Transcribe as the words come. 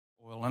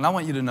bottle. And I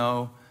want you to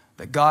know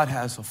that God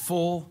has a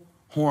full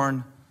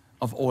horn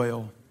of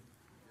oil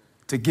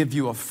to give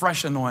you a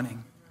fresh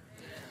anointing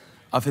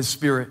of His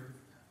Spirit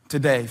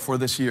today for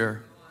this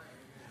year.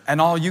 And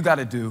all you got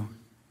to do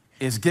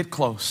is get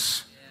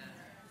close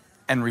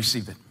and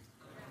receive it.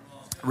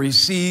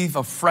 Receive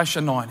a fresh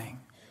anointing.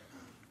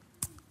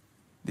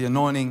 The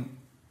anointing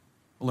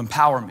will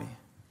empower me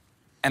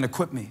and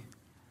equip me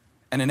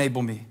and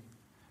enable me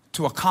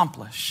to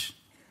accomplish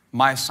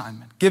my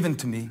assignment given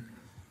to me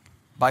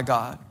by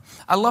God.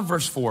 I love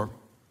verse 4.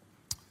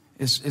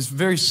 It's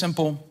very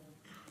simple,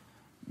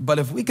 but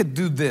if we could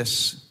do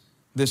this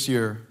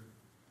year,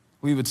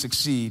 we would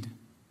succeed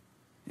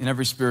in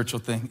every spiritual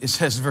thing. It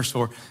says, verse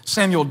 4,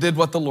 Samuel did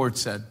what the Lord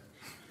said.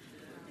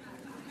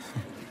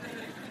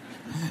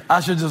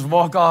 I should just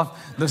walk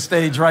off the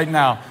stage right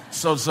now.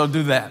 So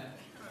do that.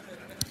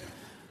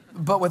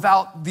 But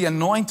without the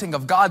anointing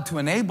of God to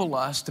enable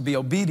us to be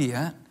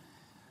obedient,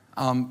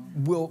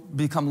 we'll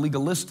become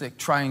legalistic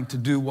trying to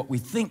do what we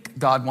think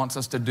God wants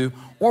us to do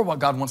or what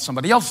God wants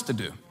somebody else to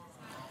do.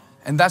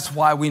 And that's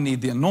why we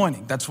need the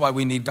anointing. That's why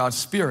we need God's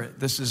Spirit.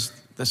 This is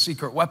the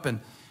secret weapon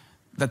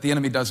that the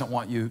enemy doesn't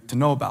want you to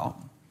know about.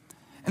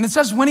 And it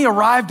says, when he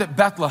arrived at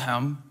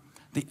Bethlehem,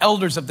 the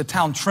elders of the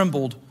town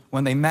trembled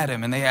when they met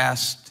him, and they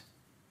asked,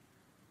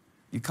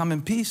 "You come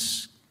in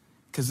peace?"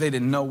 Because they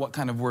didn't know what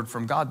kind of word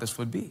from God this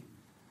would be.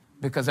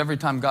 Because every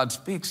time God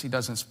speaks, He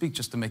doesn't speak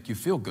just to make you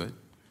feel good.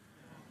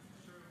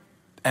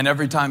 And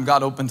every time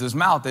God opens His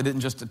mouth, it isn't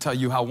just to tell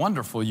you how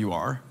wonderful you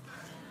are.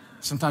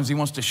 Sometimes He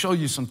wants to show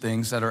you some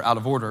things that are out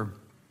of order.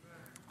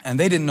 And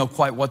they didn't know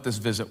quite what this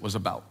visit was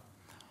about.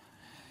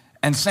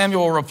 And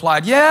Samuel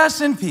replied, "Yes,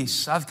 in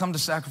peace. I've come to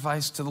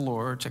sacrifice to the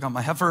Lord. Check out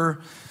my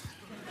heifer."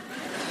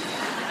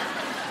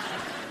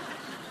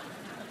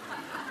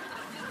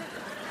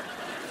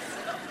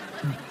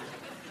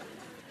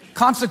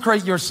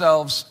 "Consecrate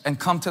yourselves and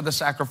come to the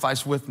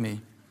sacrifice with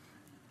me."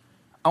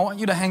 I want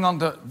you to hang on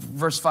to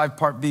verse 5,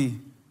 part B.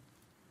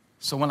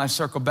 So when I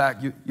circle back,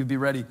 you'll be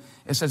ready.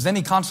 It says, then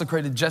he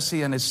consecrated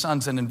Jesse and his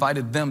sons and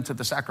invited them to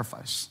the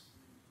sacrifice.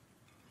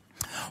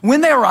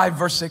 When they arrived,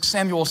 verse 6,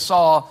 Samuel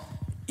saw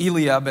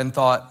Eliab and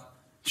thought,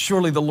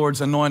 surely the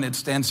Lord's anointed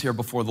stands here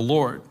before the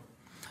Lord.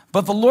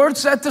 But the Lord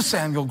said to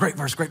Samuel, great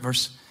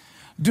verse,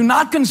 do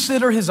not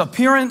consider his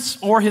appearance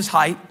or his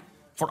height,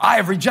 for I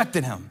have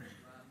rejected him.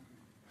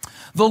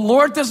 The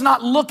Lord does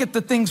not look at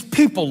the things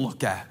people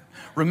look at.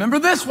 Remember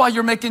this while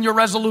you're making your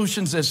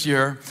resolutions this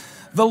year.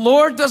 The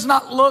Lord does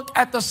not look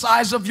at the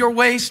size of your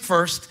waist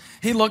first.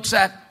 He looks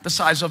at the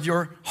size of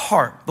your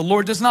heart. The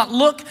Lord does not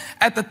look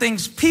at the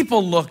things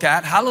people look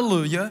at.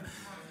 Hallelujah.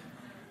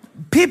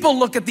 People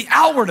look at the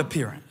outward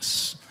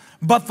appearance,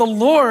 but the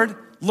Lord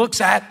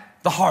looks at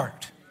the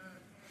heart.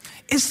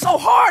 It's so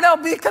hard,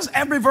 LB, because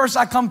every verse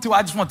I come to,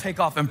 I just want to take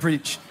off and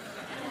preach.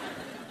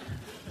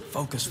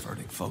 Focus,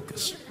 verdict,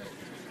 focus.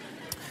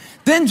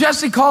 Then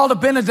Jesse called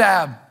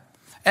Abinadab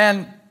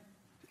and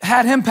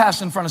had him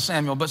pass in front of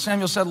Samuel. But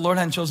Samuel said, the Lord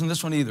hadn't chosen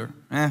this one either.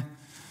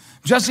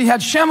 Jesse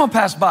had Shammah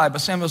pass by, but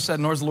Samuel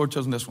said, nor has the Lord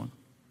chosen this one.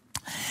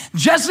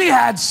 Jesse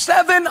had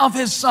 7 of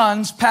his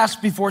sons pass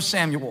before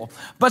Samuel.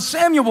 But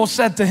Samuel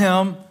said to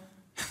him,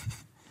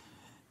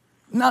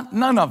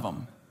 none of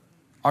them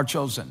are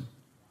chosen.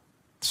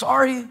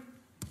 Sorry,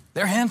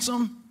 they're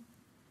handsome.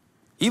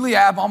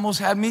 Eliab almost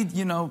had me,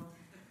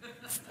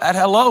 at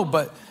hello,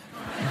 but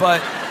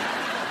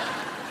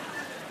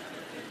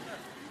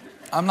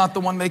I'm not the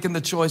one making the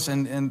choice,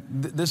 and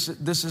this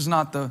is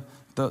not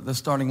the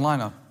starting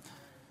lineup.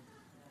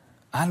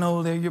 I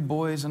know they're your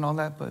boys and all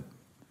that, but,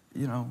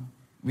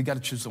 we got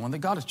to choose the one that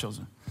God has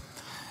chosen.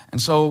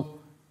 And so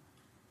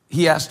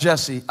he asked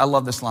Jesse, I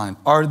love this line,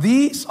 are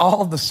these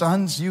all the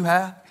sons you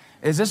have?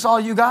 Is this all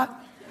you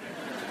got?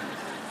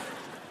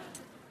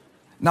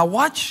 Now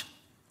watch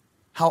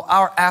how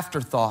our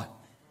afterthought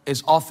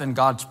is often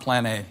God's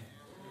plan A.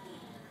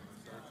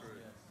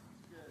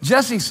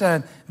 Jesse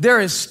said, there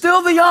is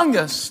still the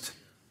youngest,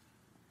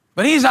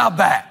 but he's out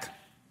back.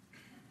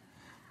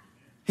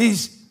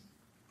 He's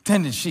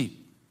tending sheep.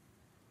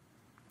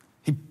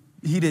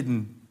 He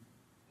didn't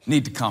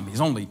need to come.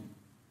 He's only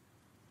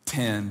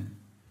 10,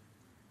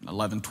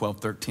 11, 12,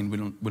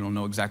 13. We don't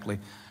know exactly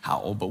how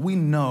old, but we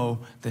know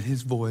that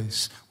his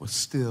voice was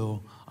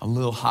still a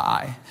little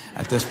high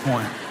at this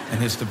point in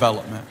his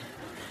development.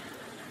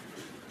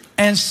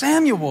 And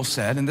Samuel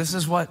said, and this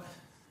is what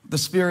the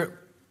Spirit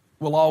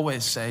will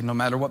always say, no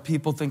matter what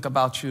people think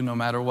about you, no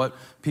matter what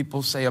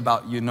people say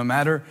about you, no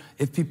matter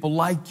if people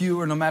like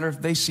you or no matter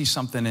if they see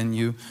something in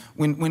you,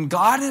 when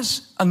God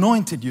has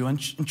anointed you and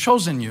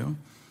chosen you,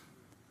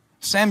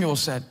 Samuel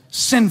said,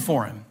 send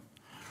for him.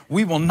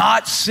 We will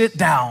not sit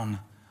down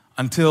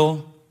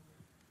until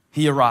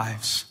he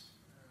arrives.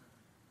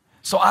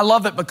 So I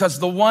love it because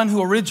the one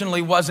who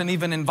originally wasn't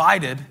even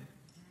invited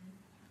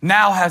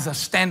now has a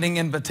standing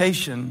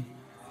invitation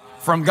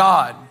from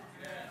God.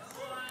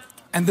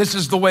 And this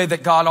is the way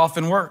that God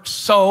often works.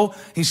 So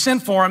he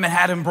sent for him and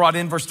had him brought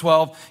in, verse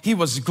 12. He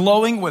was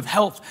glowing with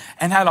health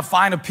and had a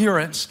fine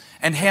appearance.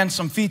 and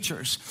handsome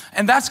features.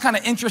 And that's kind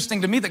of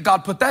interesting to me that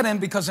God put that in,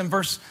 because in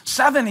verse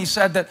 7 he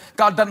said that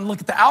God doesn't look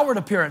at the outward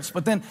appearance,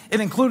 but then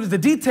it included the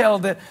detail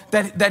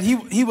that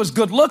he was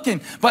good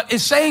looking. But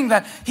it's saying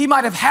that he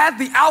might have had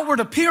the outward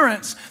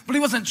appearance, but he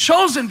wasn't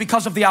chosen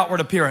because of the outward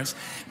appearance.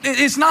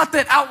 It's not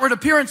that outward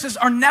appearances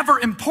are never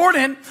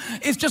important.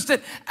 It's just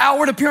that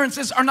outward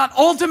appearances are not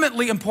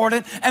ultimately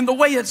important, and the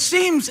way it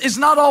seems is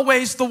not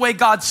always the way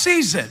God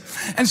sees it.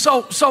 And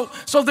so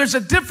there's a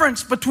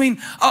difference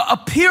between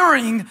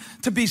appearing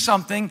to be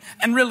something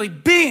and really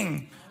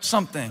being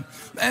something.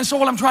 And so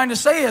what I'm trying to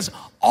say is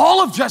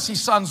all of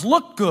Jesse's sons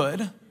look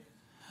good,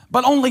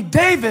 but only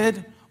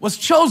David was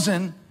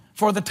chosen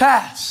for the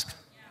task.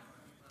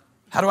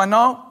 How do I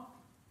know?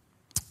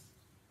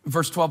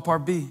 Verse 12,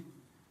 part B.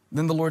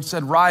 Then the Lord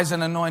said, rise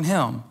and anoint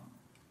him.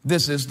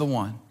 This is the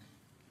one.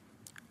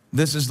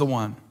 This is the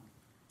one.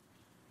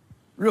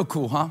 Real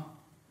cool, huh?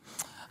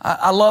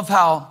 I love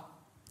how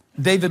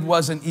David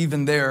wasn't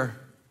even there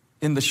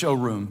in the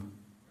showroom.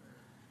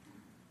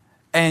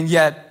 And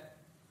yet,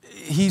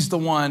 he's the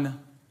one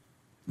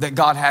that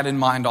God had in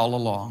mind all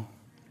along.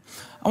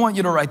 I want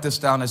you to write this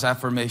down as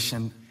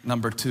affirmation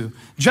number 2.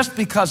 Just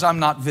because I'm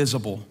not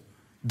visible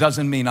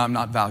doesn't mean I'm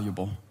not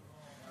valuable.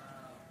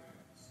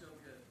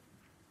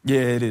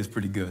 Yeah, it is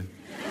pretty good.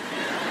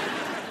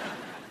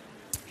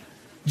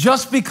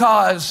 Just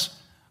because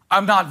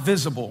I'm not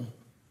visible,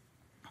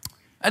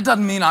 that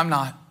doesn't mean I'm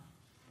not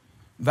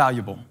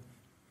valuable.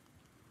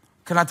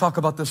 Can I talk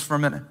about this for a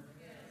minute?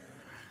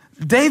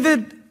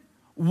 David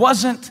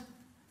wasn't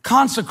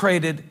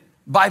consecrated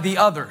by the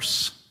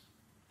others,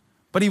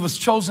 but he was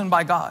chosen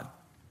by God.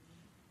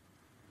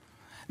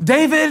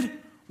 David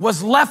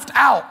was left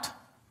out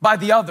by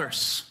the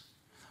others,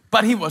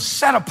 but he was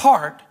set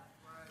apart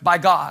by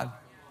God.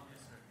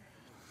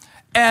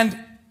 And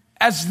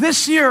as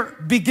this year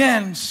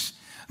begins,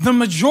 the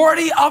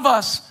majority of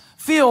us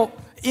feel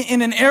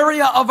in an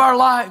area of our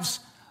lives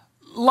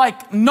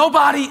like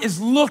nobody is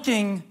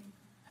looking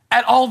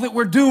at all that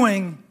we're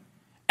doing,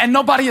 and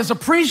nobody is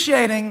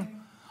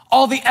appreciating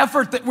all the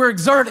effort that we're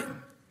exerting.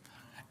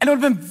 And it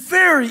would have been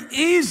very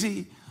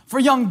easy for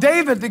young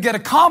David to get a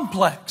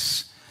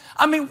complex.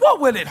 I mean,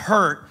 what would it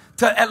hurt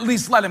to at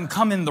least let him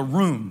come in the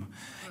room?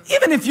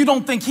 Even if you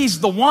don't think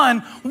he's the one,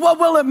 what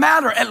will it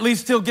matter? At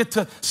least he'll get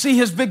to see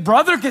his big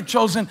brother get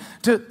chosen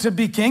to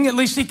be king. At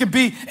least he could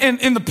be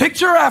in the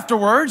picture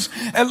afterwards.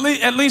 At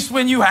least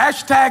when you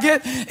hashtag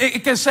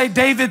it can say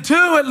David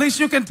too. At least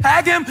you can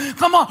tag him.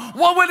 Come on,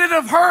 what would it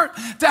have hurt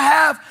to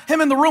have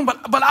him in the room?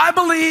 But I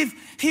believe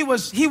he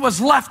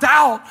was left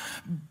out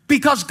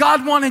because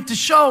God wanted to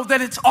show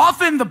that it's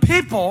often the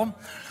people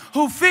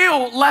who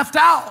feel left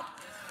out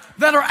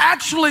that are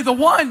actually the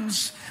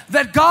ones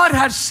that God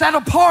has set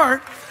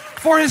apart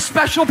for his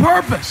special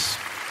purpose.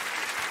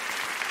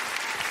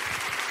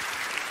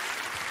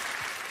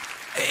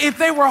 If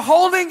they were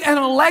holding an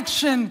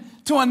election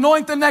to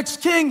anoint the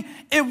next king,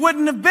 it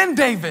wouldn't have been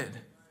David.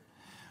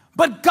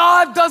 But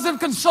God doesn't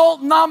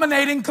consult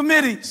nominating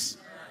committees.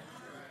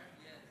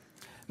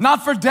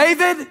 Not for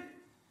David,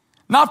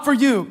 not for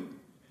you.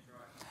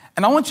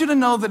 And I want you to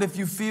know that if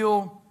you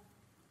feel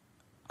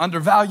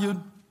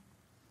undervalued,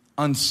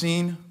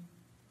 unseen,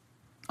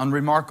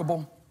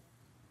 unremarkable,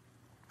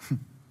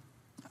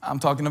 I'm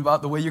talking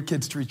about the way your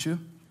kids treat you,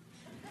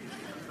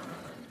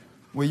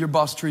 the way your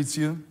boss treats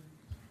you,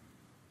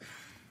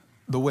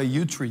 the way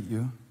you treat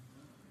you,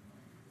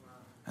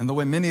 and the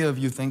way many of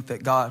you think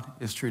that God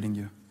is treating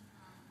you.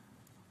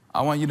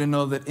 I want you to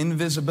know that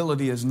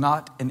invisibility is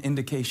not an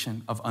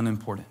indication of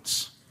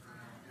unimportance.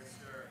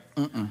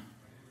 No.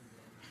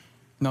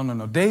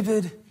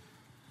 David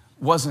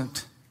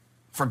wasn't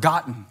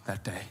forgotten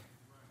that day.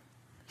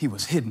 He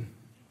was hidden.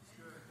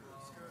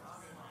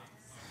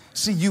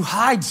 See, you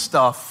hide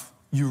stuff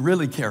you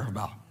really care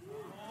about.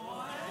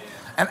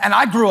 And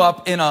I grew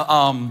up in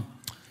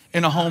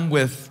a home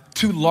with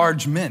 2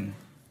 large men.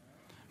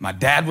 My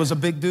dad was a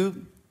big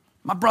dude.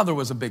 My brother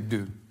was a big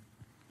dude.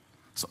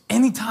 So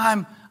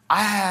anytime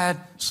I had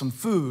some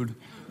food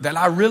that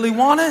I really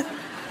wanted,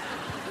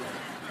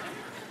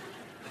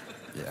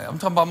 yeah, I'm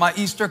talking about my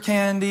Easter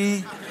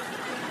candy,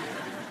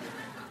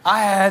 I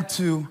had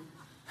to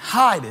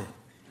hide it.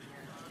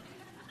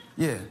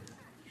 Yeah.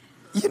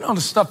 You know,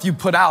 the stuff you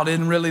put out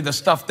isn't really the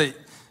stuff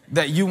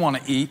that you want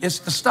to eat. It's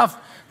the stuff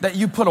that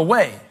you put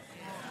away.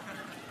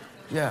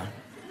 Yeah.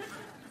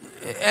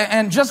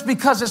 And just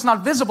because it's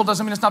not visible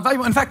doesn't mean it's not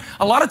valuable. In fact,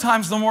 a lot of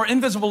times the more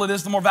invisible it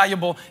is, the more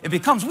valuable it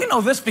becomes. We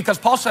know this because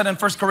Paul said in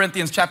 1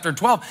 Corinthians chapter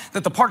 12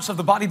 that the parts of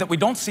the body that we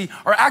don't see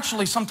are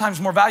actually sometimes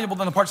more valuable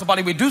than the parts of the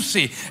body we do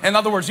see. In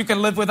other words, you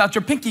can live without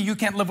your pinky, you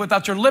can't live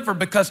without your liver,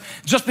 because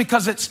just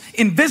because it's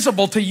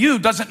invisible to you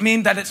doesn't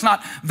mean that it's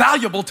not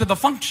valuable to the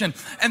function.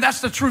 And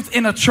that's the truth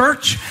in a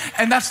church,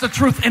 and that's the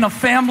truth in a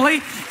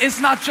family. It's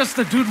not just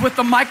the dude with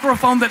the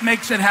microphone that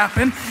makes it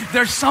happen.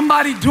 There's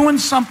somebody doing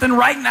something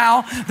right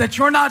now that that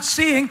you're not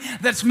seeing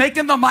that's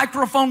making the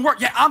microphone work.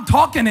 Yeah, I'm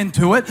talking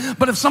into it,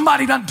 but if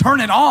somebody doesn't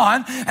turn it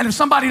on and if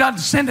somebody doesn't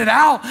send it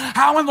out,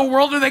 how in the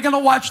world are they going to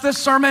watch this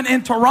sermon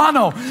in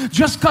Toronto?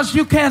 Just because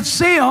you can't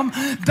see them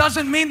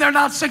doesn't mean they're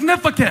not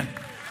significant.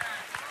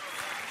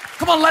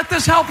 Come on, let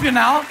this help you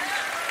now.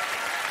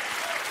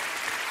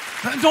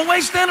 Don't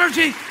waste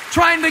energy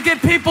trying to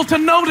get people to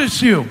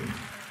notice you.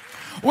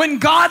 When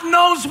God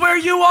knows where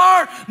you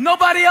are,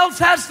 nobody else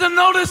has to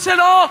notice it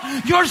all.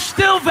 You're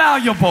still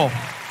valuable.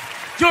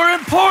 You're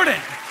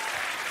important.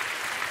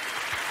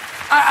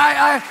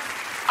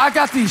 I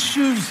got these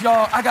shoes,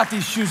 y'all. I got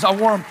these shoes. I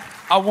wore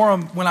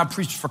them when I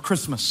preached for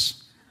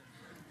Christmas.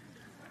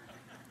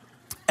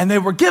 And they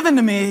were given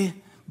to me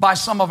by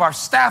some of our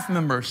staff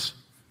members.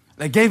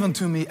 They gave them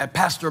to me at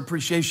Pastor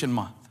Appreciation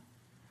Month.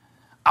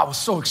 I was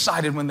so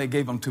excited when they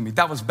gave them to me.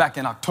 That was back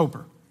in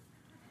October.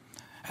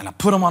 And I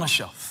put them on a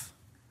shelf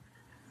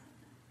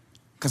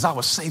because I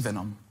was saving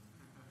them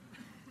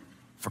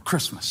for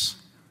Christmas.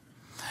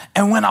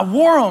 And when I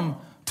wore them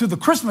to the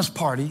Christmas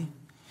party,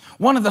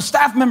 one of the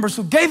staff members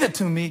who gave it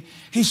to me,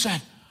 he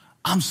said,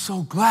 "I'm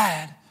so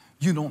glad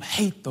you don't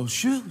hate those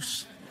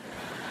shoes."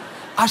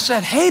 I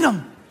said, "Hate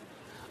them?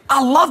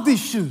 I love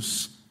these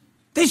shoes.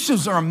 These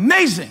shoes are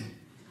amazing.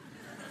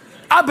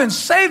 I've been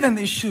saving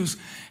these shoes."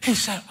 He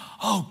said,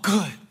 "Oh,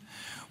 good.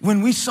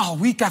 When we saw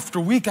week after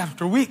week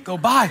after week go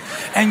by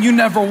and you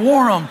never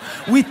wore them,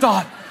 we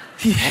thought,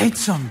 he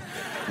hates them.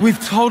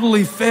 We've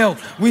totally failed.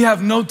 We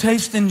have no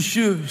taste in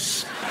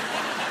shoes."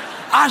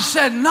 I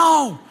said,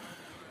 "No,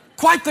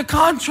 quite the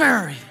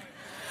contrary.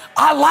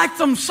 I like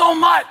them so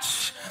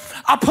much.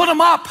 I put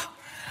them up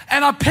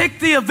and I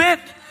picked the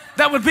event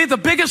that would be the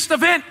biggest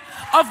event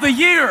of the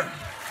year."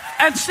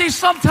 And see,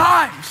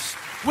 sometimes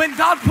when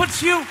God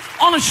puts you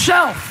on a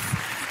shelf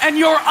and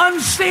you're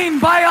unseen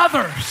by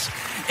others,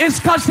 it's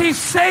because he's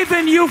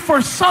saving you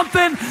for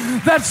something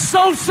that's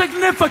so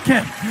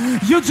significant.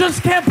 You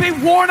just can't be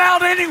worn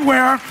out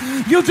anywhere.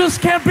 You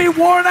just can't be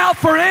worn out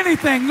for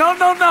anything. No,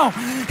 no, no.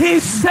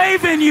 He's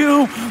saving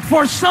you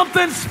for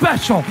something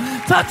special.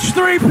 Touch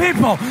 3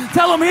 people.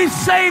 Tell them, he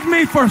saved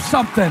me for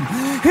something.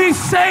 He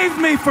saved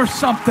me for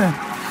something.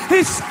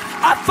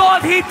 I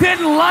thought he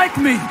didn't like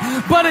me,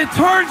 but it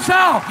turns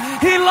out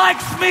he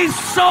likes me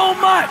so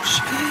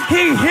much.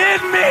 He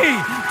hid me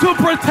to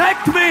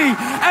protect me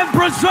and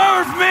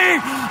preserve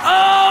me.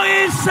 Oh,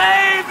 he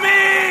saved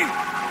me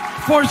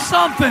for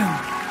something.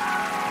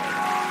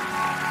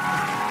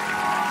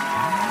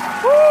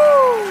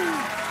 Woo!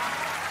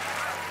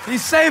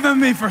 He's saving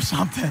me for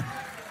something.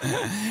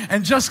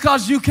 And just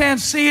because you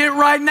can't see it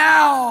right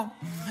now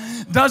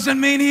doesn't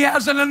mean he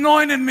hasn't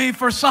anointed me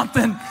for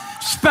something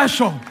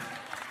special.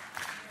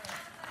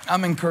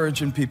 I'm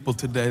encouraging people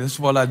today. This is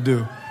what I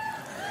do.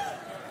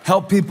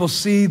 Help people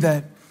see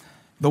that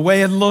the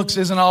way it looks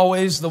isn't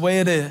always the way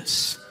it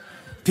is.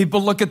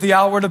 People look at the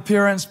outward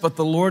appearance, but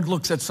the Lord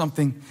looks at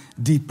something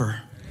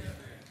deeper.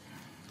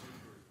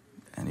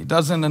 And he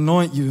doesn't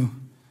anoint you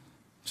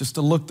just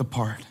to look the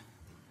part,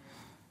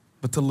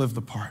 but to live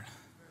the part.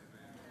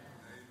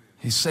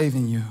 He's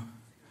saving you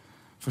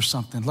for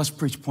something. Let's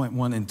preach point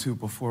 1 and 2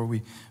 before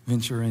we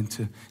venture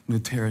into new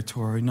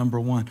territory. Number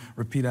 1,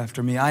 repeat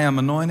after me. I am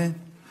anointed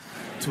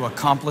to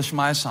accomplish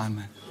my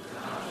assignment.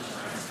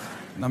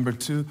 Number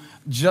 2,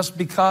 just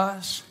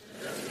because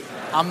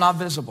I'm not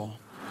visible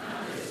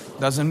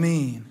doesn't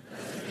mean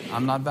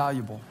I'm not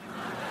valuable.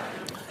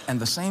 And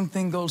the same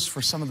thing goes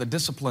for some of the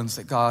disciplines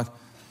that God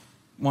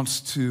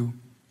wants to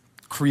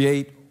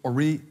create or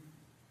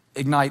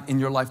reignite in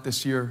your life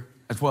this year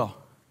as well.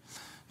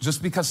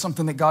 Just because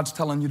something that God's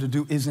telling you to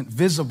do isn't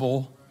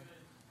visible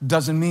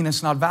doesn't mean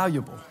it's not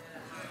valuable.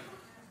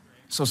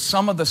 So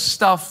some of the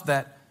stuff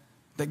that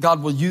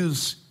God will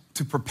use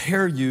to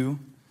prepare you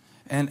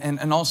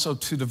and also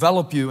to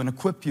develop you and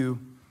equip you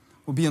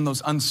will be in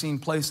those unseen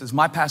places.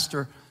 My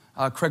pastor,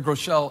 Craig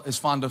Rochelle, is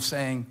fond of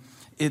saying,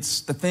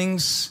 it's the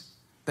things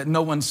that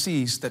no one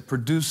sees that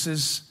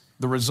produces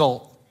the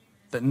result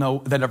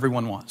that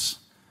everyone wants.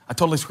 I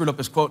totally screwed up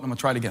his quote, and I'm going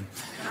to try it again.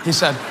 He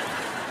said,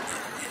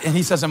 and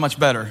he says it much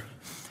better.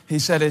 He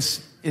said,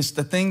 it's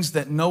the things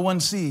that no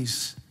one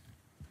sees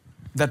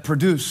that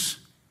produce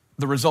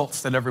the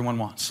results that everyone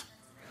wants.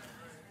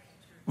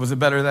 Was it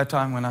better that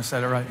time when I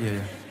said it right? Yeah.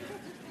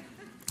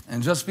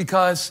 And just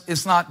because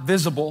it's not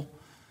visible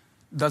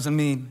doesn't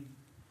mean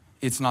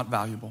it's not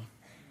valuable.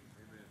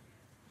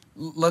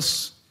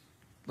 Let's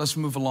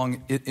move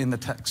along in the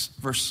text.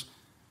 Verse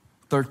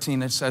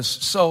 13, it says,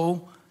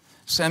 so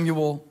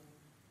Samuel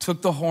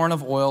took the horn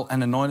of oil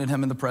and anointed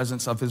him in the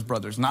presence of his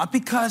brothers. Not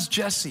because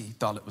Jesse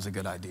thought it was a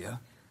good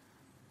idea.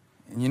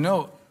 And you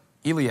know,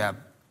 Eliab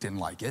didn't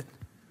like it.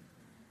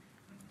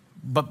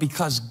 But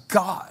because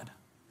God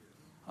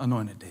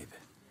anointed David.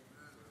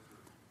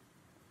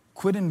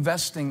 Quit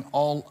investing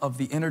all of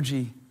the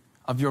energy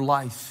of your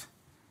life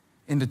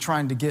into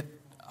trying to get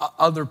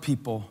other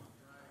people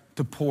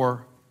to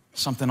pour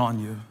something on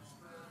you.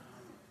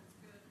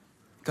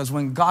 Because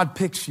when God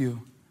picks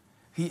you,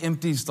 he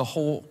empties the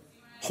whole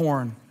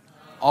horn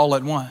all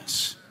at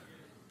once.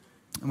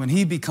 And when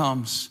he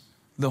becomes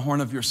the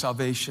horn of your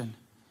salvation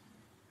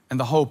and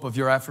the hope of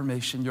your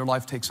affirmation, your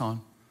life takes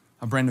on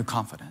a brand new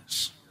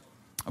confidence,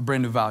 a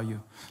brand new value.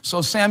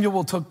 So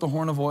Samuel took the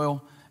horn of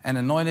oil and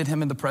anointed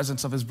him in the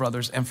presence of his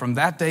brothers. And from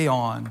that day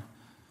on,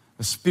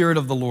 the Spirit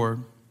of the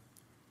Lord,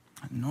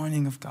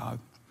 anointing of God,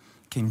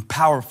 came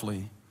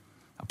powerfully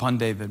upon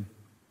David.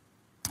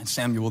 And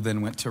Samuel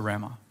then went to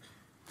Ramah.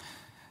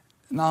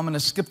 Now I'm going to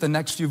skip the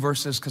next few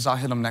verses because I'll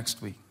hit them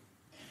next week.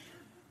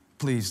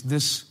 Please,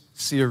 this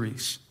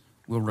series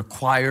will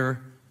require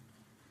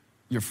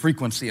your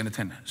frequency and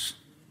attendance.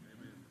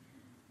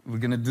 We're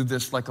going to do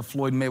this like a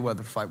Floyd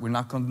Mayweather fight. We're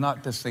not going to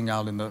knock this thing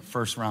out in the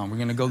first round. We're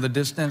going to go the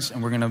distance,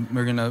 and we're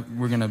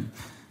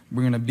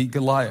going to beat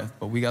Goliath,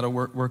 but we got to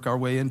work our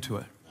way into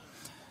it.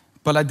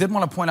 But I did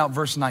want to point out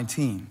verse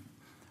 19,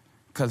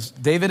 because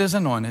David is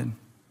anointed,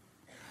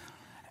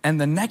 and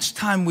the next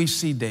time we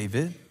see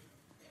David,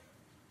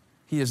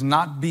 he is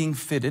not being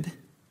fitted.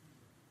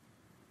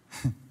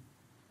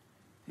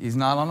 He's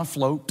not on a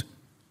float,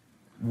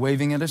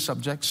 waving at his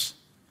subjects.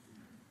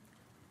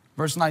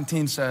 Verse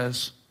 19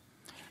 says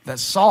that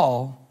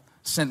Saul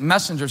sent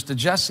messengers to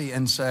Jesse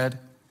and said,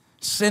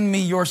 "Send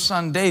me your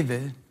son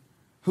David,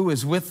 who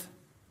is with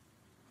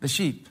the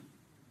sheep."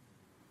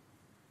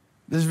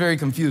 This is very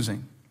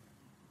confusing.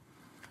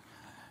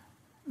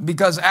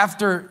 Because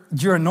after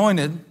you're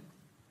anointed,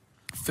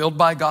 filled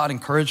by God,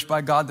 encouraged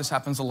by God, this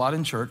happens a lot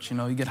in church. You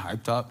know, you get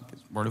hyped up,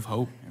 word of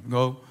hope, here we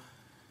go.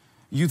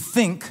 You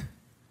think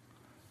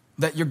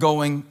that you're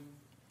going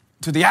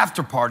to the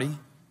after party,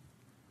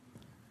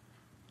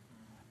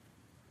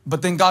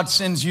 but then God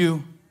sends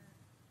you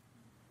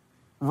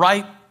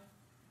right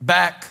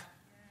back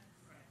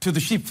to the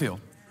sheep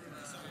field.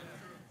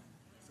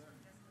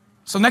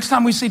 So next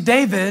time we see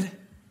David,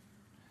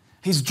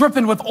 he's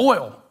dripping with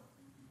oil,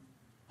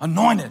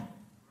 anointed.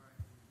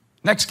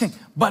 Next king,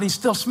 but he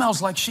still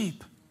smells like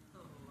sheep.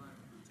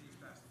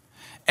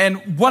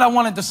 And what I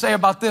wanted to say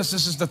about this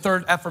is the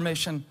third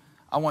affirmation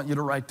I want you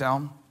to write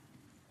down.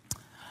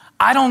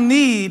 I don't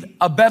need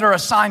a better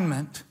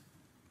assignment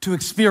to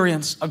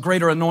experience a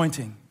greater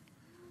anointing.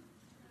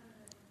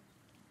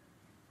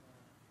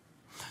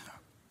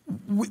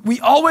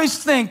 We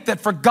always think that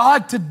for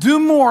God to do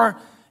more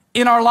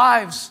in our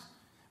lives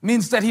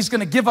means that he's going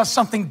to give us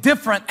something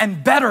different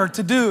and better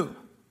to do.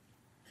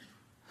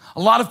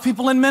 A lot of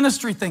people in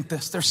ministry think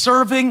this. They're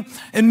serving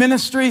in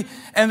ministry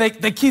and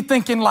they keep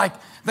thinking like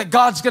that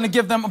God's going to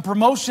give them a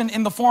promotion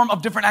in the form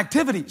of different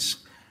activities.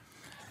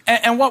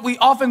 And what we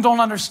often don't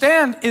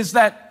understand is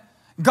that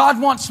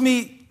God wants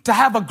me to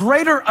have a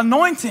greater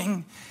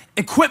anointing,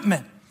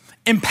 equipment,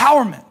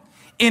 empowerment,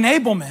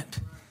 enablement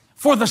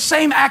for the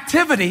same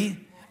activity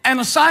and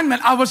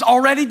assignment I was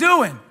already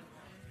doing.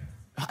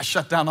 I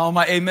shut down all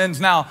my amens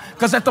now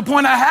because at the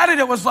point I had it,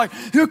 it was like,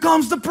 here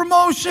comes the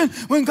promotion.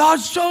 When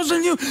God's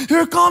chosen you,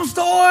 here comes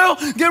the oil.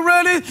 Get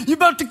ready. You're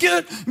about to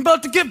get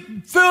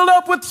filled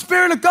up with the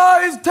Spirit of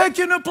God. He's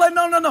taking you to play.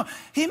 No.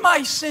 He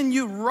might send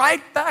you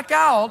right back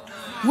out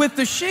with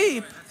the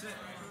sheep.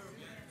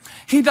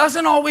 He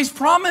doesn't always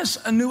promise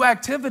a new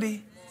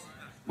activity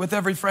with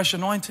every fresh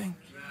anointing.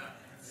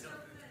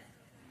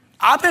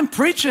 I've been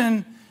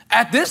preaching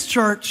at this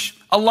church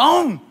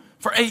alone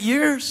for 8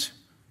 years.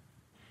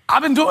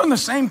 I've been doing the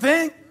same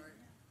thing,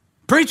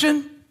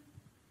 preaching.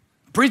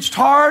 Preached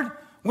hard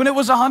when it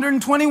was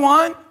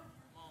 121.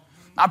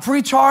 I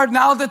preach hard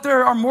now that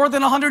there are more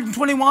than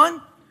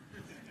 121.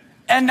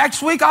 And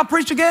next week I'll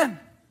preach again.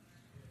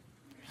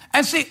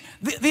 And see,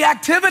 the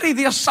activity,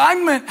 the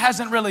assignment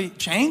hasn't really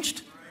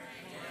changed.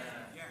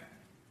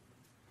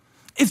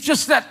 It's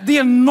just that the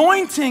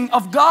anointing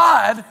of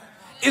God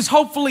is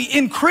hopefully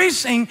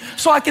increasing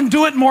so I can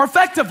do it more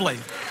effectively.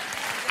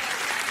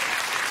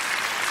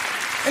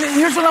 And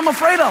here's what I'm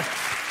afraid of.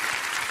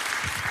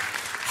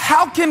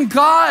 How can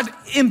God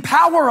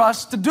empower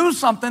us to do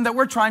something that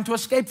we're trying to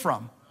escape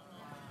from?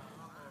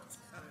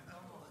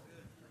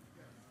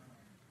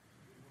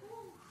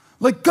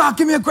 Like, God,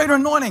 give me a greater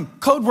anointing.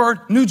 Code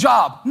word, new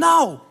job.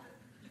 No.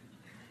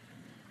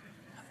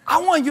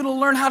 I want you to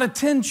learn how to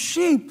tend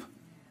sheep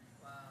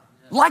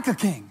like a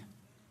king.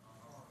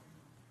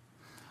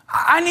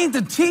 I need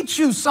to teach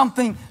you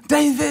something,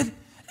 David,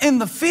 in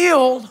the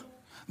field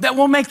that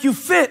will make you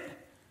fit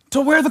to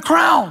wear the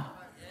crown.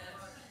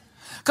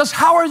 Because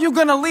how are you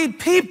going to lead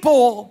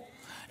people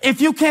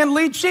if you can't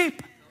lead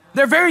sheep?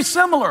 They're very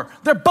similar.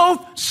 They're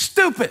both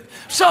stupid.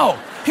 So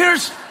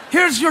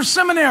here's your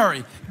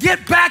seminary.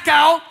 Get back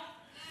out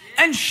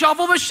and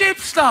shovel the sheep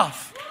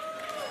stuff.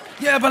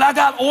 Yeah, but I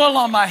got oil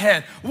on my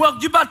head. Well,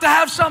 you're about to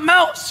have something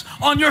else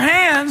on your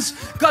hands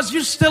because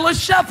you're still a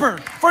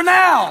shepherd for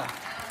now.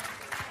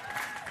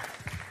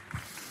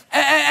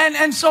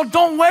 And so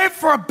don't wait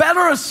for a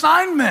better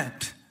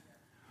assignment.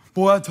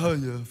 Boy, I tell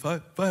you, if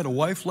I had a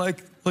wife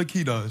like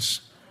he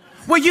does.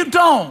 Well, you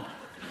don't.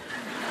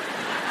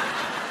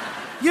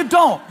 You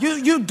don't.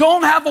 You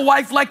don't have a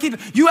wife like he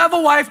does. You have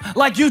a wife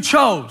like you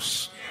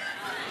chose.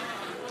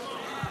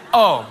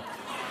 Oh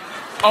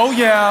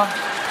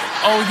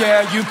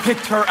yeah, you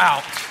picked her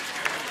out.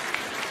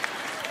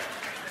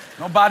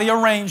 Nobody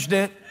arranged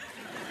it.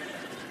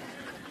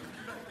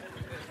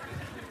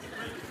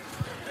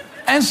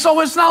 And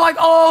so it's not like,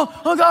 oh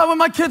God, when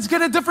my kids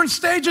get at different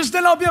stages,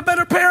 then I'll be a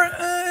better parent.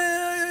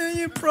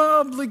 You're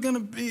probably going to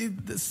be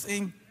the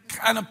same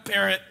kind of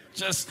parent,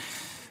 just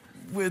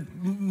with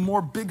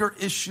more bigger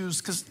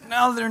issues, because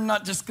now they're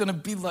not just going to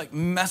be like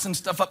messing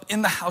stuff up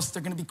in the house.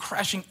 They're going to be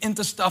crashing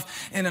into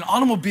stuff in an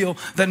automobile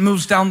that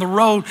moves down the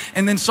road.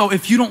 And then so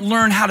if you don't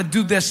learn how to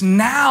do this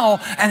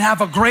now and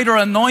have a greater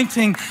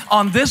anointing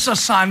on this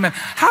assignment,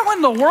 how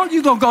in the world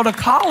you going to go to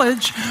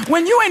college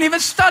when you ain't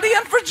even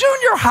studying for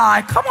junior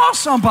high? Come on,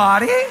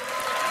 somebody.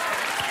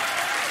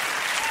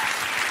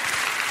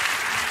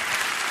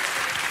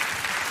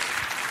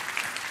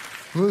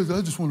 Well,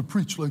 I just want to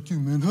preach like you,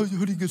 man. How do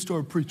you get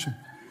started preaching?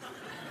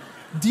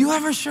 Do you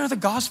ever share the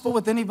gospel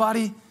with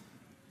anybody,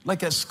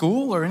 like at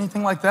school or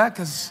anything like that?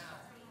 Because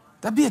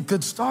that'd be a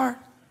good start.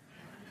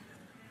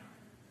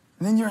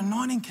 And then your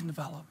anointing can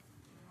develop.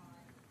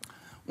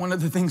 One of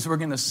the things we're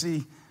going to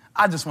see,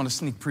 I just want to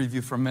sneak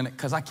preview for a minute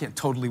because I can't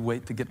totally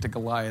wait to get to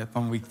Goliath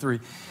on week 3.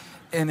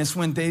 And it's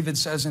when David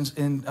says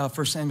in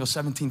 1 Samuel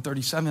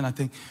 17:37, I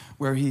think,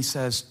 where he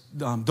says,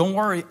 don't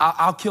worry,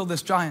 I'll kill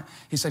this giant.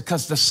 He said,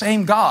 because the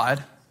same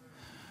God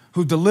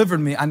who delivered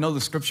me, I know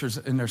the scripture's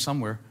in there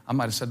somewhere. I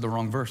might have said the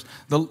wrong verse.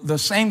 The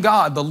same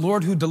God, the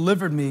Lord who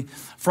delivered me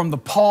from the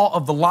paw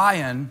of the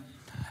lion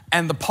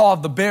and the paw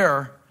of the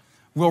bear,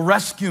 will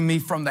rescue me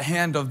from the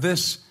hand of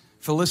this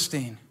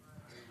Philistine.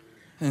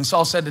 And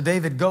Saul said to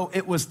David, go.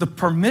 It was the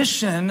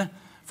permission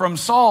from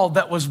Saul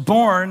that was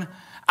born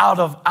out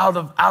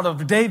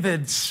of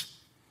David's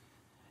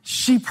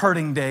sheep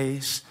herding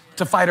days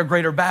to fight a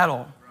greater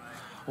battle.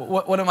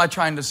 What am I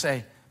trying to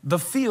say? The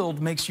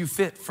field makes you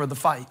fit for the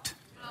fight.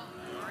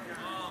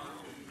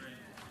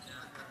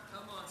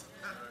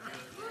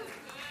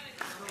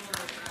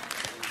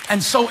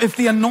 And so if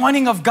the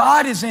anointing of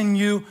God is in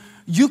you,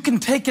 you can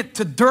take it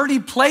to dirty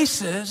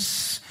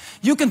places.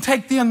 You can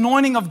take the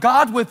anointing of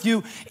God with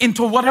you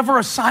into whatever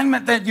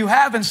assignment that you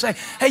have and say,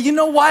 hey, you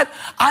know what?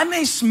 I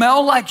may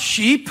smell like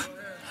sheep,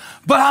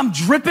 but I'm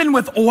dripping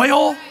with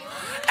oil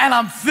and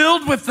I'm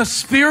filled with the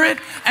Spirit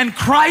and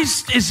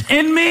Christ is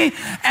in me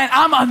and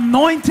I'm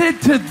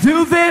anointed to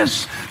do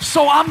this,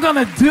 so I'm going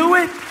to do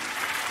it.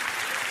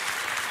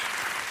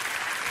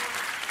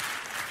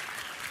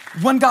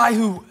 One guy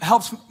who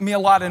helps me a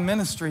lot in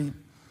ministry,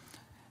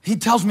 he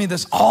tells me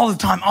this all the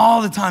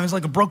time. It's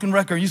like a broken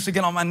record. It used to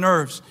get on my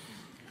nerves.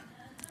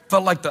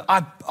 Felt like the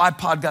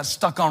iPod got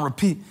stuck on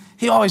repeat.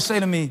 He always say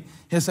to me,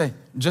 he'll say,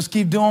 just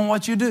keep doing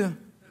what you do.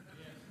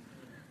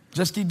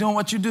 Just keep doing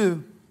what you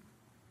do.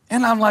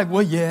 And I'm like,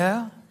 well,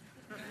 yeah,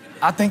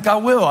 I think I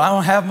will. I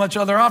don't have much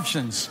other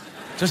options.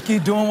 Just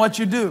keep doing what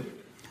you do.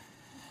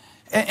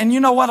 And you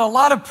know what? A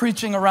lot of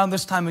preaching around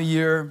this time of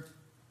year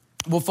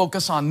will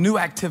focus on new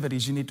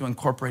activities you need to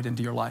incorporate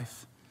into your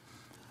life.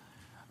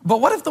 But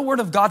what if the word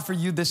of God for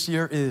you this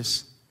year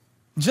is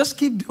just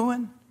keep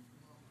doing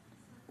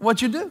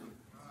what you do?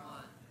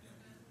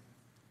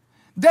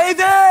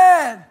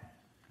 David,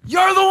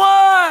 you're the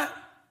one.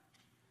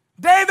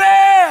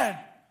 David,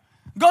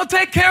 go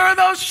take care of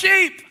those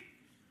sheep.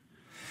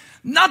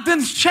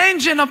 Nothing's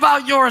changing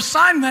about your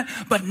assignment,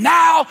 but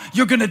now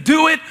you're going to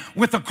do it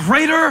with a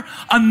greater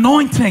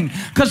anointing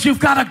because you've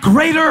got a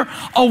greater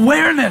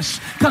awareness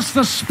because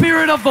the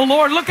Spirit of the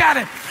Lord, look at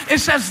it. It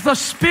says the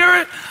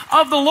Spirit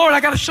of the Lord.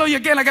 I got to show you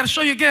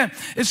again.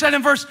 It said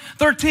in verse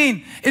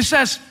 13, it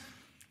says,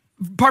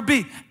 part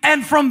B,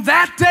 and from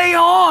that day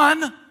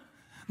on,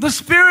 the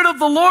Spirit of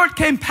the Lord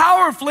came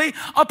powerfully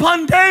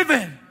upon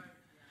David.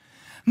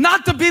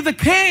 Not to be the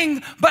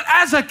king, but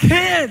as a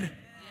kid.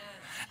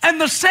 And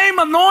the same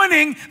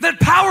anointing that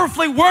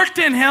powerfully worked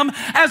in him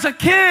as a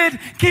kid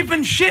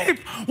keeping sheep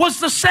was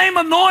the same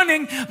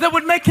anointing that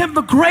would make him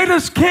the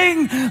greatest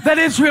king that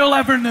Israel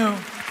ever knew.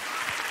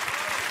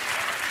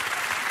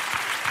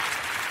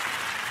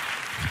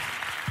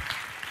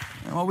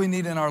 And what we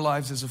need in our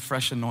lives is a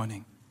fresh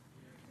anointing.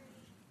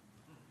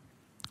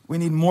 We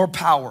need more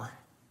power.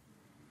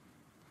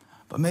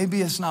 But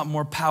maybe it's not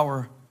more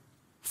power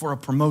for a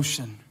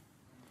promotion.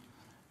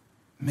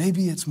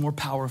 Maybe it's more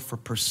power for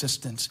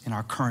persistence in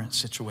our current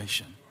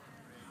situation.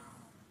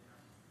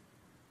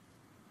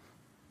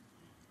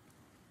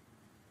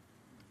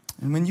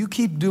 And when you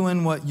keep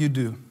doing what you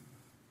do,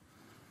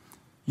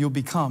 you'll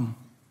become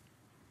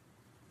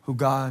who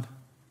God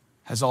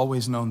has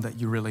always known that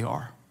you really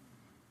are.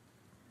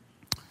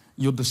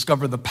 You'll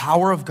discover the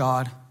power of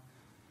God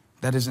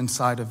that is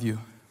inside of you.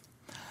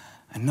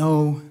 I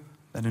know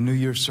that a New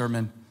Year's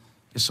sermon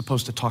is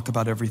supposed to talk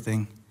about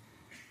everything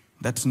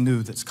that's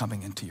new that's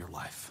coming into your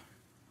life.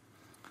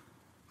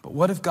 But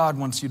what if God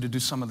wants you to do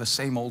some of the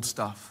same old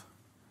stuff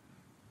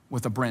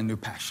with a brand new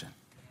passion?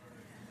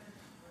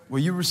 Will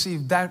you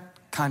receive that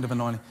kind of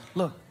anointing?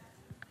 Look,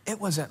 it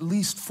was at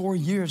least 4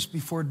 years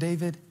before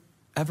David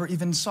ever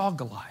even saw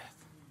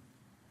Goliath.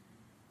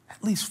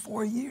 At least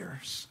 4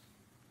 years.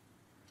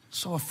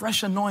 So a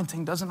fresh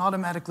anointing doesn't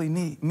automatically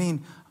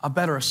mean a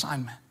better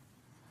assignment.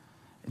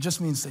 It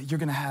just means that you're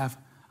going to have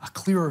a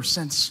clearer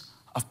sense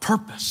of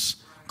purpose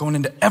going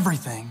into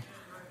everything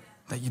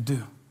that you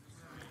do.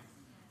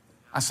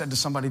 I said to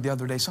somebody the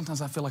other day,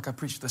 sometimes I feel like I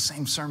preach the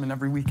same sermon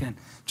every weekend,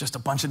 just a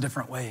bunch of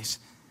different ways.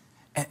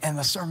 And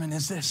the sermon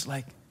is this,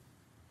 like,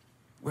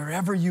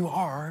 wherever you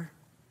are,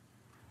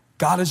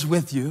 God is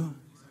with you.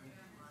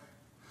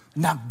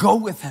 Now go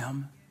with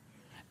him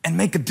and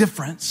make a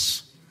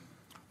difference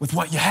with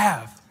what you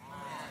have.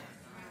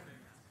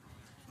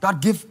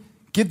 God, give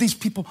these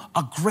people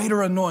a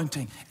greater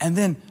anointing. And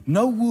then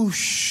no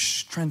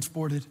whoosh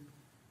transported.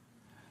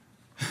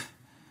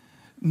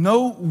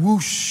 No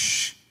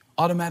whoosh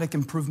automatic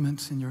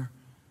improvements in your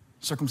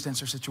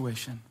circumstance or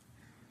situation.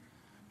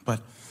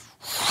 But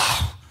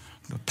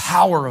the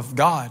power of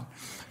God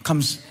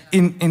comes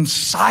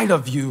inside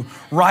of you,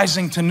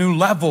 rising to new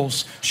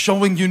levels,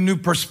 showing you new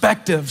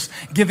perspectives,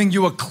 giving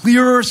you a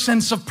clearer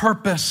sense of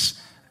purpose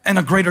and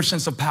a greater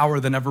sense of power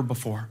than ever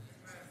before.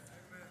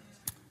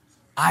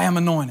 I am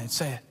anointed,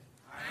 say it,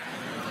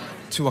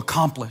 to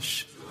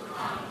accomplish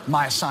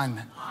my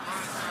assignment,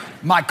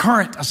 my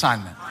current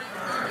assignment.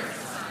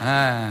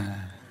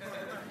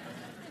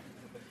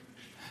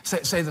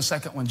 Say the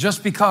second one.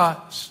 Just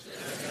because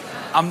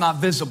I'm not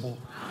visible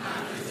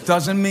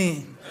doesn't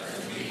mean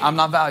I'm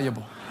not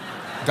valuable.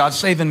 God's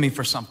saving me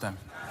for something.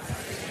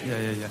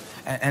 Yeah.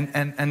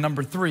 And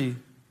number three,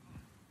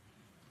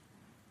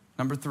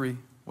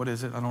 what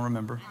is it? I don't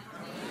remember.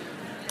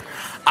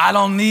 I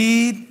don't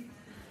need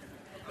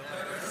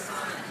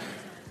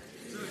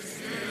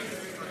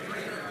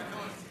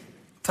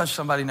touch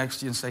somebody next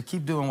to you and say,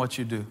 keep doing what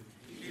you do.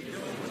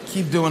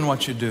 Keep doing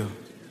what you do.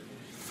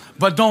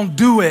 But don't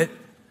do it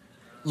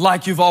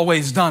like you've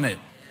always done it.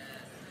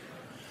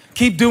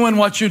 Keep doing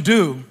what you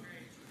do,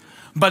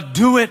 but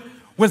do it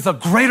with a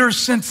greater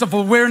sense of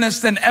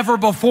awareness than ever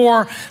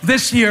before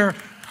this year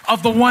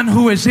of the one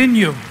who is in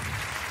you.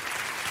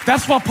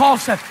 That's what Paul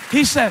said.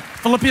 He said,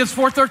 Philippians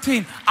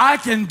 4:13, I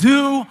can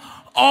do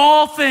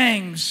all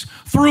things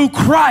through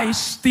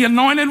Christ, the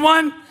anointed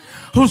one,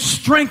 who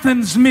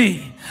strengthens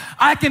me.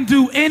 I can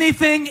do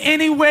anything,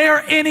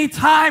 anywhere,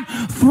 anytime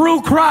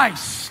through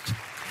Christ.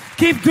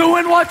 Keep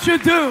doing what you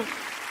do.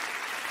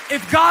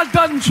 If God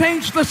doesn't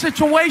change the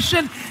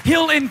situation,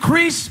 he'll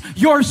increase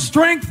your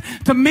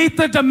strength to meet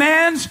the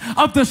demands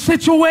of the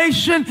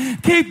situation.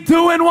 Keep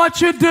doing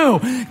what you do.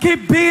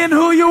 Keep being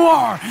who you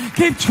are.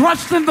 Keep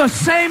trusting the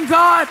same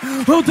God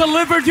who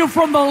delivered you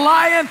from the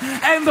lion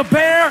and the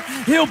bear.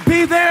 He'll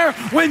be there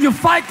when you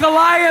fight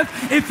Goliath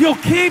if you'll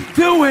keep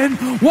doing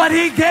what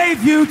he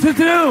gave you to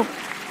do.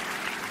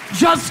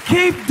 Just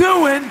keep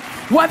doing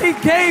what he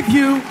gave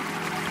you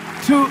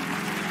to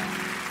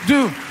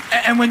do.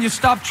 And when you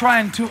stop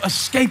trying to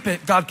escape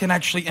it, God can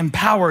actually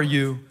empower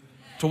you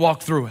to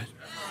walk through it.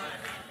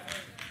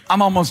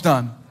 I'm almost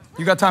done.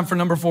 You got time for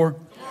number 4?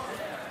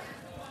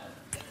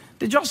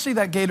 Did y'all see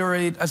that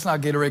Gatorade? That's not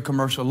a Gatorade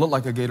commercial. It looked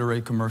like a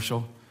Gatorade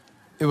commercial.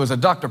 It was a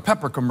Dr.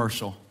 Pepper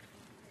commercial,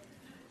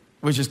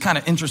 which is kind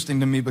of interesting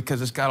to me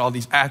because it's got all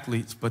these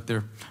athletes, but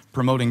they're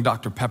promoting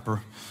Dr.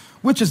 Pepper,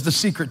 which is the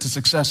secret to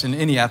success in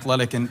any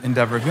athletic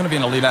endeavor. If you're going to be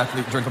an elite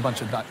athlete, drink a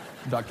bunch of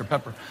Dr.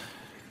 Pepper.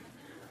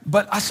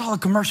 But I saw a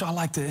commercial, I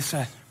liked it. It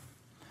said,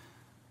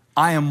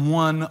 I am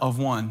one of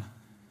one.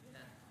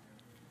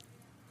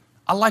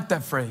 I like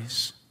that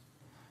phrase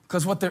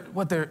because what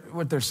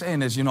they're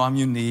saying is, I'm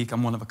unique,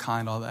 I'm one of a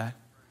kind, all that.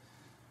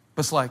 But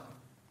it's like,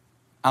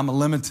 I'm a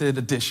limited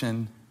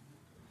edition.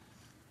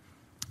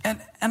 And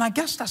I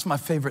guess that's my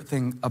favorite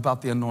thing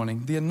about the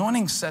anointing. The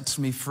anointing sets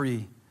me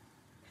free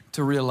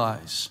to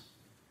realize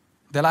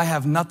that I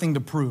have nothing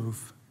to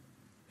prove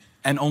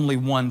and only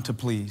one to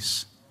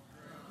please.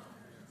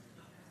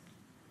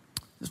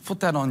 Just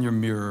put that on your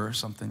mirror or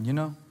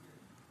something,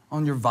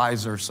 on your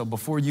visor. So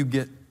before you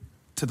get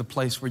to the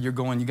place where you're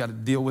going, you got to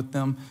deal with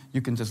them.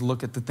 You can just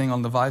look at the thing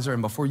on the visor,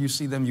 and before you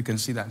see them, you can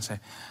see that and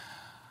say,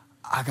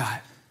 I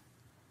got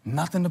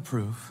nothing to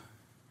prove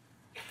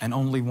and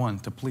only one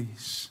to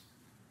please.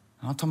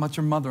 I'm not talking about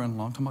your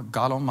mother-in-law. I'm talking about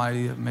God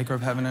Almighty, the maker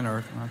of heaven and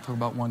earth. I'm not talking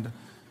about one.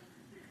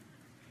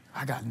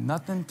 I got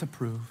nothing to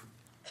prove.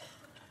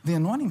 The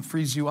anointing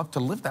frees you up to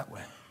live that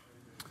way.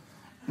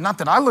 Not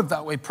that I live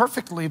that way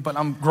perfectly, but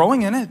I'm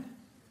growing in it.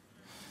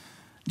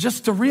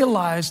 Just to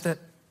realize that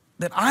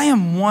I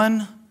am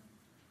one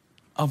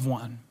of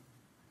one.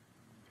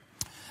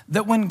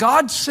 That when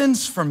God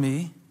sends for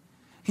me,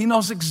 he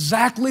knows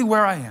exactly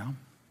where I am.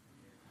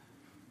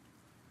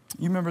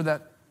 You remember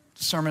that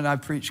sermon I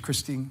preached,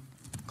 Christine,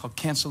 called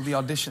Cancel the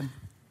Audition?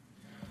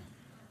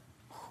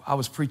 I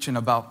was preaching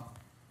about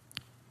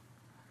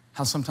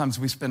how sometimes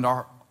we spend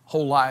our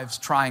whole lives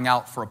trying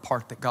out for a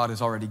part that God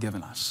has already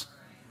given us.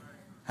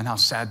 And how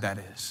sad that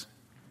is.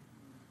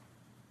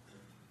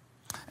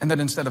 And that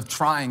instead of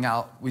trying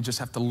out, we just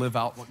have to live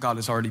out what God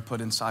has already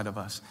put inside of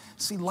us.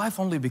 See, life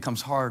only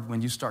becomes hard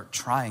when you start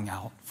trying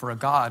out for a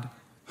God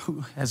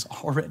who has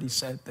already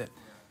said that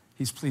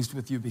he's pleased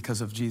with you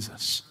because of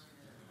Jesus.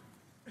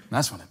 And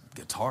that's when it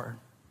gets hard.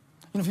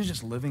 If you're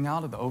just living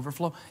out of the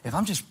overflow, if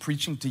I'm just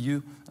preaching to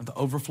you of the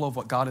overflow of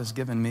what God has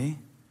given me,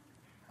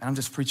 and I'm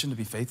just preaching to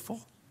be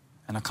faithful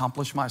and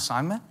accomplish my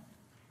assignment,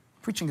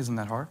 preaching isn't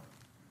that hard.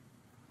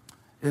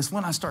 It's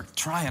when I start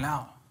trying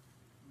out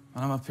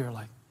And I'm up here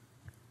like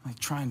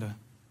trying to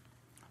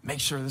make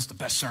sure this is the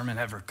best sermon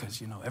ever,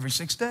 because, every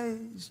 6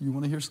 days you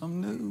want to hear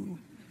something new.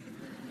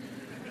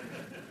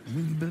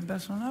 We've been the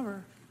best one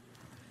ever.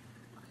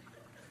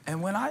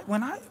 And when I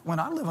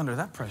live under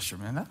that pressure,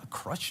 man, that'll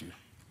crush you.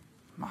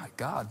 My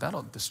God,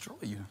 that'll destroy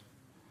you.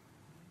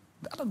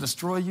 That'll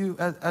destroy you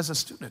as a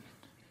student.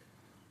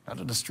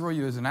 That'll destroy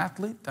you as an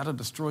athlete. That'll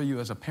destroy you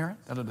as a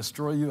parent. That'll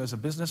destroy you as a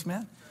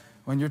businessman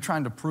when you're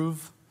trying to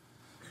prove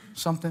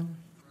something.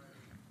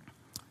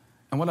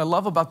 And what I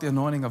love about the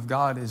anointing of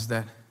God is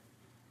that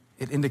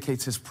it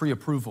indicates his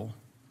pre-approval.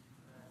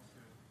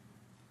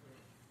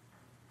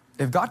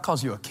 If God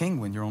calls you a king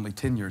when you're only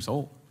 10 years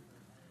old,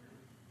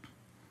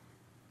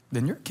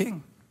 then you're a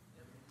king.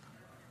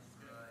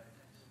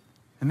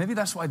 And maybe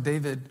that's why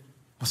David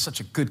was such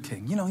a good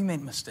king. He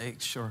made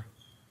mistakes, sure.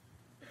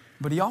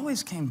 But he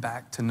always came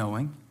back to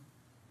knowing,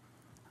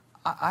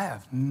 I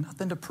have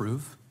nothing to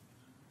prove,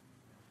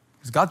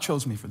 because God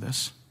chose me for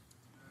this.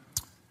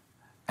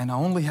 And I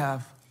only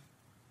have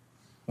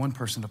one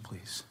person to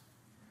please.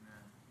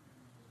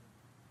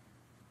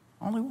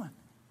 Only one.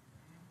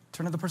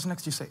 Turn to the person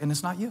next to you and say, and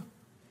it's not you.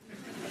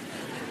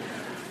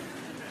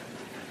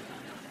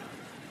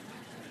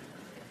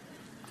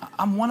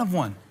 I'm one of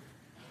one.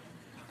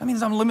 That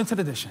means I'm limited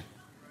edition.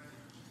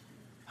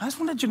 I just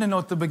wanted you to know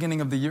at the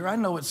beginning of the year, I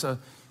know it's a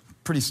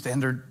pretty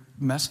standard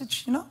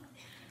message,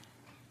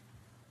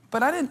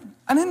 But I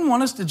didn't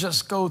want us to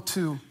just go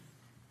to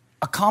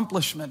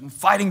accomplishment and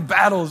fighting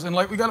battles and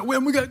we gotta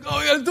win, we gotta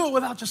do it,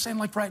 without just saying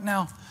right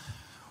now,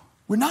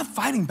 we're not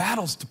fighting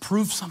battles to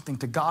prove something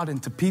to God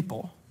and to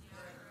people.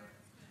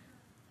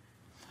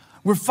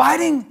 We're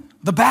fighting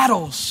the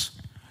battles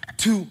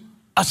to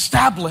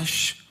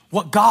establish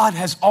what God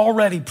has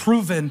already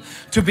proven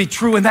to be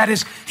true, and that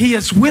is he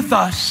is with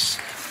us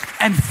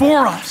and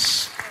for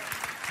us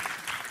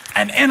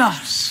and in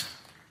us.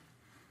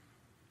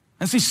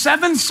 And see,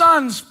 7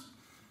 sons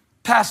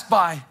passed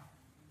by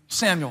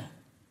Samuel.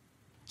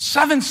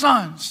 7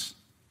 sons.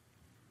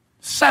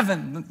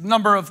 7, the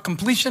number of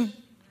completion,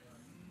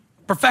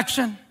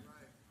 perfection.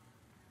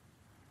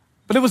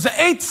 But it was the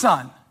 8th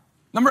son,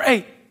 number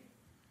 8.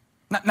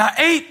 Now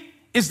 8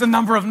 is the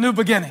number of new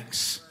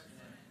beginnings.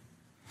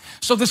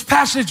 So this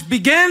passage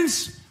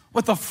begins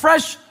with a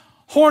fresh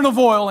horn of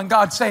oil and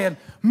God saying,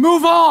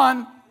 move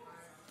on.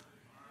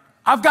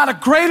 I've got a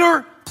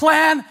greater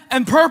plan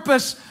and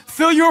purpose.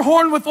 Fill your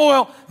horn with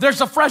oil.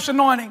 There's a fresh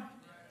anointing.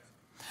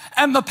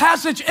 And the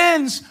passage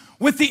ends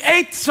with the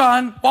 8th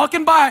son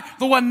walking by,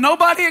 the one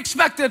nobody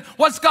expected.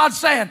 What's God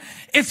saying?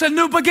 It's a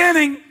new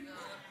beginning,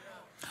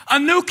 a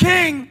new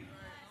king,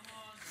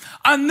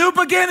 a new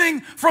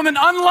beginning from an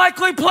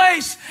unlikely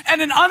place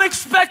and an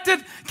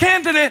unexpected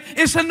candidate.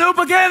 It's a new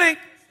beginning.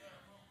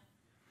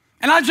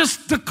 And I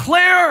just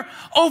declare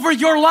over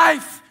your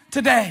life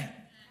today,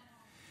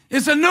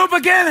 it's a new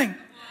beginning.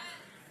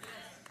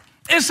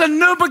 It's a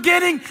new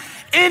beginning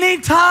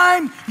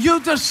anytime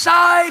you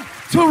decide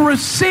to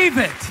receive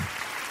it.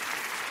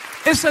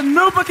 It's a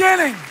new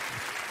beginning.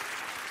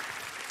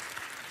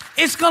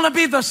 It's going to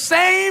be the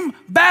same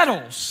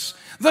battles,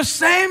 the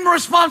same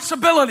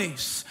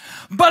responsibilities,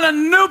 but a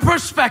new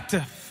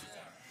perspective,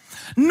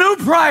 new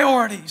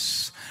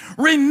priorities,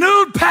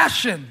 renewed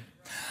passion,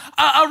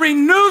 a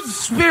renewed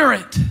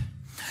spirit,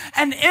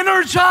 and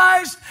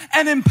energized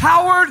and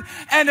empowered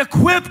and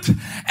equipped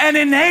and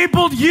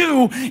enabled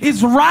you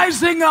is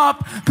rising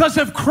up, because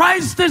if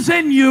Christ is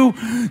in you,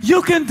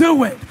 you can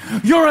do it.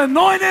 You're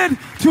anointed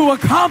to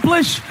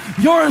accomplish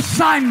your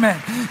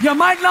assignment. You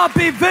might not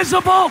be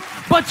visible,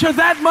 but you're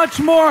that much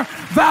more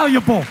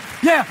valuable.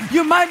 Yeah,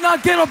 you might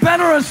not get a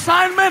better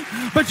assignment,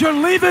 but you're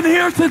leaving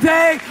here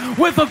today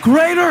with a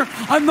greater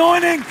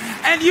anointing,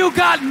 and you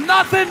got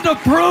nothing to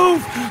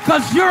prove,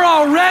 because you're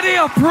already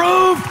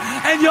approved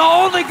and you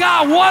only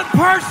got one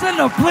person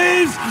to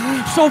please.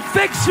 So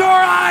fix your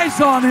eyes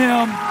on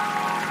him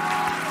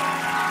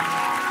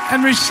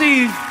and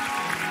receive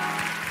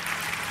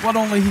what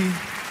only he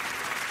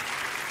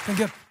can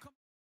give.